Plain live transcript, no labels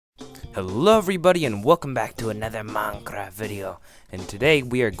Hello everybody and welcome back to another Minecraft video, and today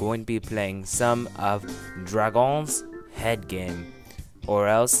we are going to be playing some of Dragon's Head game, or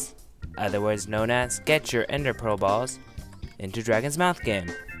else otherwise known as Get Your Ender Pearl Balls into Dragon's Mouth game,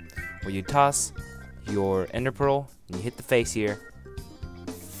 where you toss your Ender Pearl and you hit the face here,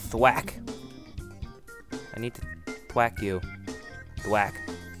 thwack. I need to thwack you, thwack,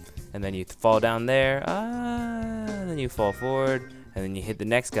 and then you fall down there, then you fall forward, and then you hit the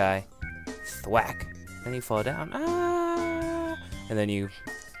next guy, thwack, then you fall down, and then you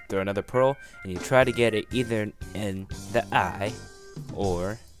throw another pearl, and you try to get it either in the eye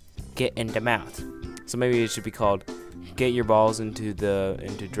or get in the mouth. So maybe it should be called Get Your Balls into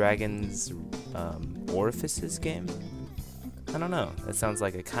Dragon's Orifices game. I don't know. That sounds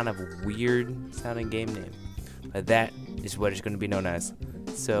like a kind of weird sounding game name, but that is what it's going to be known as.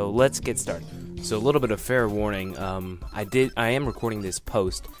 So let's get started. So a little bit of fair warning. I am recording this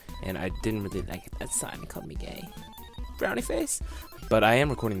post, and I didn't really like it. That sign called me gay, brownie face. But I am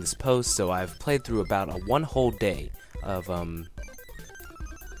recording this post, so I've played through about one whole day of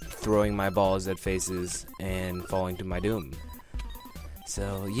throwing my balls at faces and falling to my doom.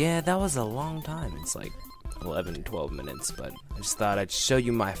 So yeah, that was a long time. It's like 11, 12 minutes, but I just thought I'd show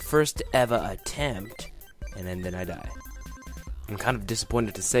you my first ever attempt, and then I die. I'm kind of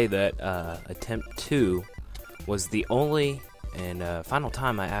disappointed to say that attempt 2 was the only and final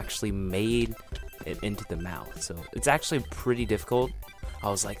time I actually made it into the mouth. So it's actually pretty difficult. I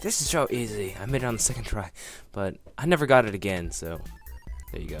was like, this is so easy. I made it on the second try, but I never got it again, so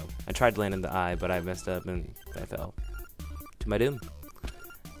there you go. I tried to land in the eye, but I messed up and I fell to my doom.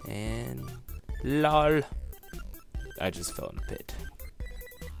 And lol, I just fell in the pit.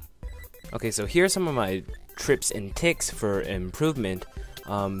 Okay, so here's some of my trips and ticks for improvement.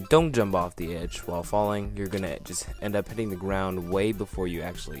 Don't jump off the edge while falling. You're gonna just end up hitting the ground way before you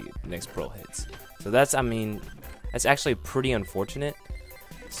actually next pearl hits. So that's actually pretty unfortunate.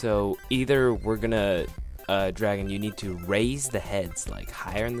 So either we're gonna Dragon, you need to raise the heads like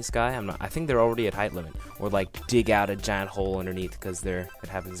higher in the sky. I think they're already at height limit, or like dig out a giant hole underneath, because it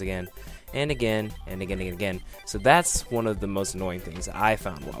happens again and again and again and again. So that's one of the most annoying things I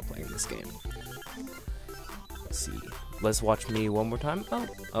found while playing this game. Let's see. Let's watch me one more time. Oh,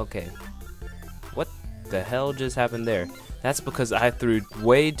 okay. What the hell just happened there? That's because I threw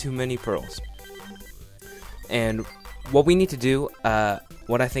way too many pearls. And what we need to do,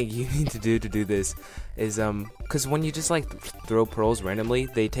 what I think you need to do this is, because when you just like throw pearls randomly,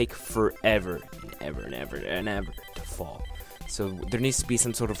 they take forever and ever to fall. So there needs to be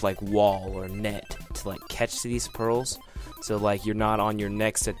some sort of like wall or net to like catch these pearls. So like you're not on your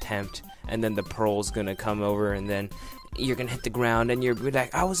next attempt, and then the pearl's gonna come over, and then you're gonna hit the ground, and you're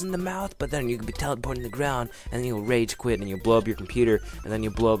like, I was in the mouth, but then you could be teleporting the ground, and then you'll rage quit, and you'll blow up your computer, and then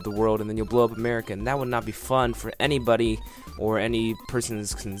you'll blow up the world, and then you'll blow up America, and that would not be fun for anybody or any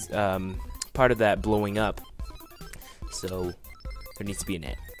person's part of that blowing up. So there needs to be a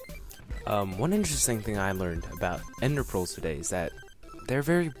net. One interesting thing I learned about Ender Pearls today is that they're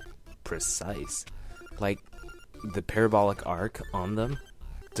very precise. Like the parabolic arc on them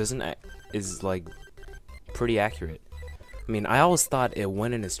is like pretty accurate. I mean, I always thought it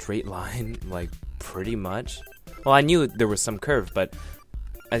went in a straight line, like pretty much. Well, I knew there was some curve, but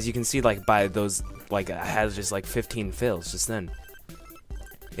as you can see, like by those, like I had just like 15 fails just then.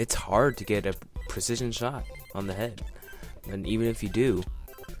 It's hard to get a precision shot on the head, and even if you do,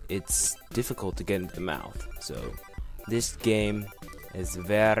 it's difficult to get into the mouth. So this game is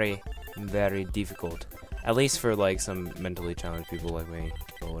very, very difficult. At least for like some mentally challenged people like me,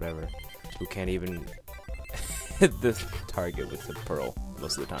 or whatever, who can't even hit the target with the pearl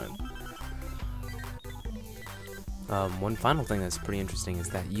most of the time. One final thing that's pretty interesting is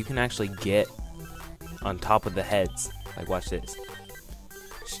that you can actually get on top of the heads. Like, watch this.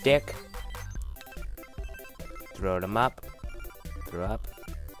 Stick. Throw them up. Throw up.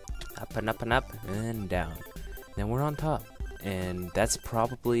 Up and up and up and down. Then we're on top. And that's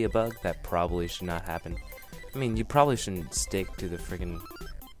probably a bug that probably should not happen. I mean, you probably shouldn't stick to the friggin'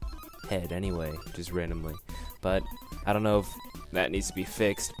 head anyway, just randomly. But I don't know if that needs to be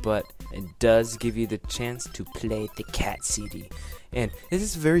fixed, but it does give you the chance to play the cat CD. And it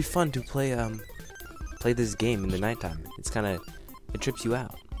is very fun to play this game in the nighttime. It trips you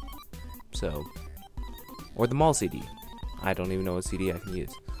out. So, or the mall CD. I don't even know what CD I can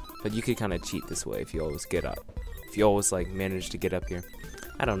use. But you could kind of cheat this way if you always get up. If you always like manage to get up here.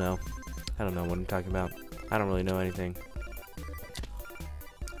 I don't know what I'm talking about. I don't really know anything.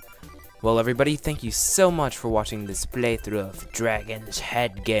 Well, everybody, thank you so much for watching this playthrough of Dragon's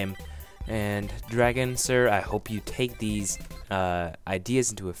Head game. And Dragon, sir, I hope you take these ideas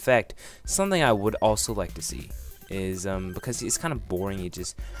into effect, something I would also like to see is because it's kind of boring. You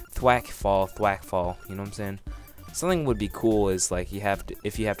just thwack fall, you know what I'm saying? Something would be cool is like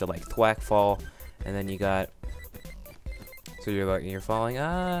if you have to like thwack fall, and then you got, so you're falling,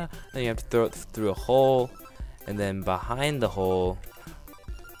 then you have to throw it through a hole, and then behind the hole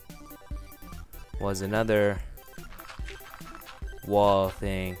was another wall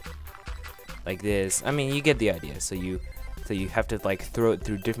thing like this. I mean, you get the idea. So you have to like throw it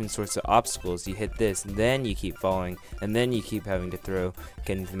through different sorts of obstacles. You hit this, and then you keep falling, and then you keep having to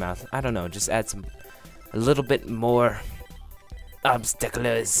get into the mouth. I don't know, just add a little bit more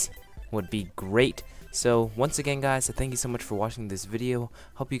obstacles would be great. So once again, guys, I thank you so much for watching this video.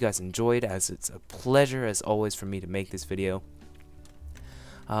 Hope you guys enjoyed, as it's a pleasure as always for me to make this video.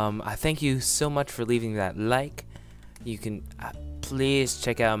 I thank you so much for leaving that like. You can please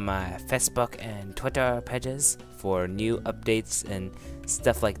check out my Facebook and Twitter pages for new updates and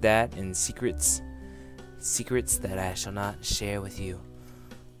stuff like that, and secrets that I shall not share with you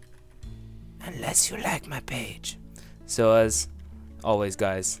unless you like my page. So as always,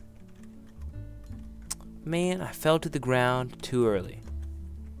 guys, man, I fell to the ground too early.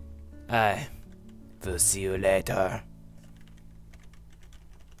 I will see you later.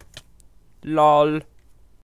 LOL.